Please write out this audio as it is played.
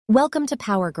Welcome to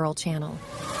Power Girl channel.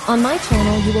 On my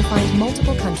channel, you will find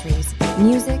multiple countries,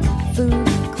 music, food,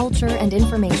 culture, and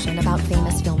information about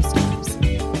famous film stars.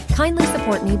 Kindly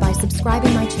support me by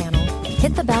subscribing my channel,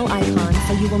 hit the bell icon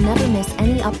so you will never miss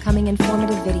any upcoming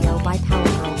informative video by Power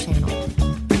Girl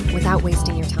channel. Without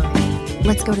wasting your time,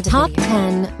 let's go to the Top video.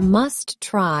 10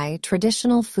 Must-Try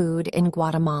Traditional Food in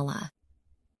Guatemala.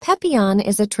 Pepián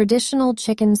is a traditional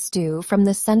chicken stew from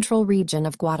the central region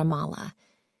of Guatemala.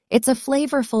 It's a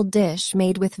flavorful dish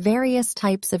made with various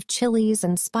types of chilies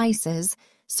and spices,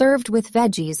 served with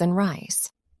veggies and rice.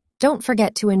 Don't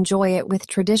forget to enjoy it with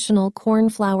traditional corn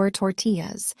flour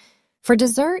tortillas. For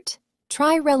dessert,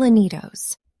 try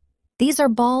relanitos. These are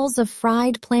balls of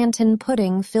fried plantain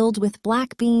pudding filled with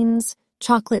black beans,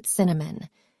 chocolate cinnamon.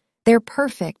 They're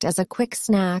perfect as a quick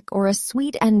snack or a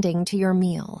sweet ending to your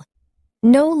meal.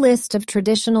 No list of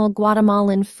traditional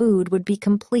Guatemalan food would be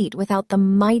complete without the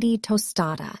mighty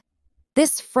tostada.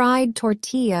 This fried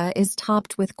tortilla is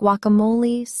topped with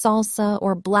guacamole, salsa,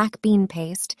 or black bean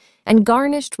paste and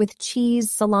garnished with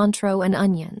cheese, cilantro, and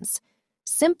onions.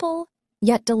 Simple,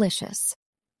 yet delicious.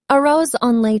 Arroz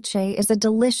con leche is a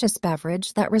delicious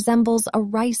beverage that resembles a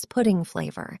rice pudding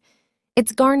flavor.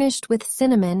 It's garnished with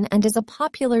cinnamon and is a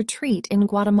popular treat in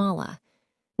Guatemala.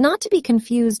 Not to be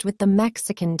confused with the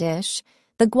Mexican dish,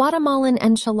 the Guatemalan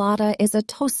enchilada is a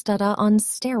tostada on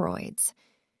steroids.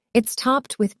 It's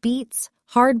topped with beets,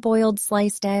 hard-boiled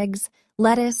sliced eggs,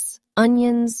 lettuce,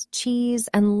 onions, cheese,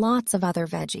 and lots of other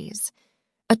veggies.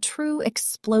 A true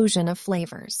explosion of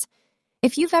flavors.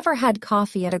 If you've ever had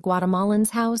coffee at a Guatemalan's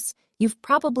house, you've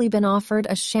probably been offered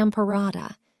a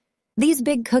champorada. These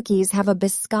big cookies have a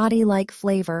biscotti-like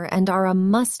flavor and are a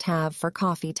must-have for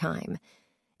coffee time.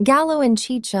 Gallo en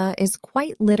chicha is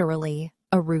quite literally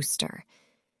a rooster.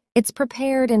 It's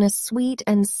prepared in a sweet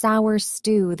and sour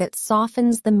stew that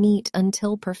softens the meat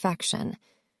until perfection.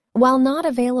 While not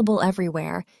available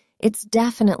everywhere, it's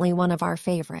definitely one of our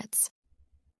favorites.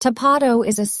 Tapado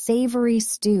is a savory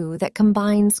stew that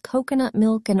combines coconut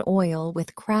milk and oil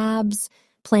with crabs,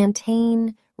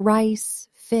 plantain, rice,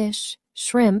 fish,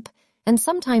 shrimp, and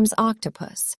sometimes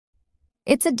octopus.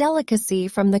 It's a delicacy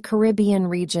from the Caribbean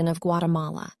region of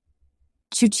Guatemala.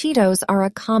 Chuchitos are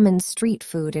a common street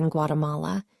food in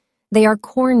Guatemala. They are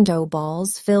corn dough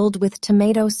balls filled with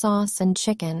tomato sauce and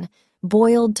chicken,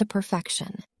 boiled to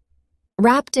perfection.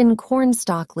 Wrapped in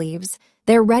cornstalk leaves,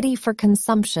 they're ready for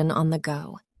consumption on the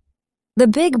go. The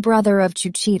big brother of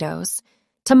chuchitos,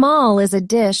 tamal is a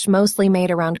dish mostly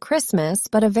made around Christmas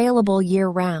but available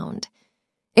year-round.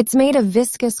 It's made of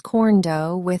viscous corn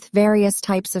dough with various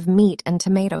types of meat and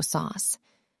tomato sauce.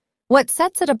 What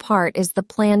sets it apart is the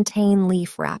plantain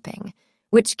leaf wrapping,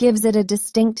 which gives it a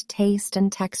distinct taste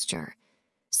and texture.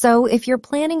 So if you're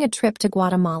planning a trip to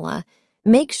Guatemala,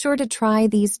 make sure to try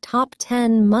these top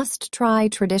 10 must-try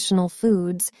traditional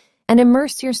foods and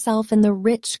immerse yourself in the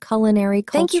rich culinary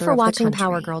culture of the country. Thank you for watching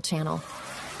Power Girl channel.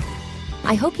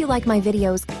 I hope you like my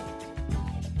videos.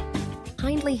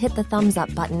 Kindly hit the thumbs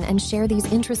up button and share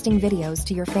these interesting videos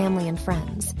to your family and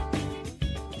friends.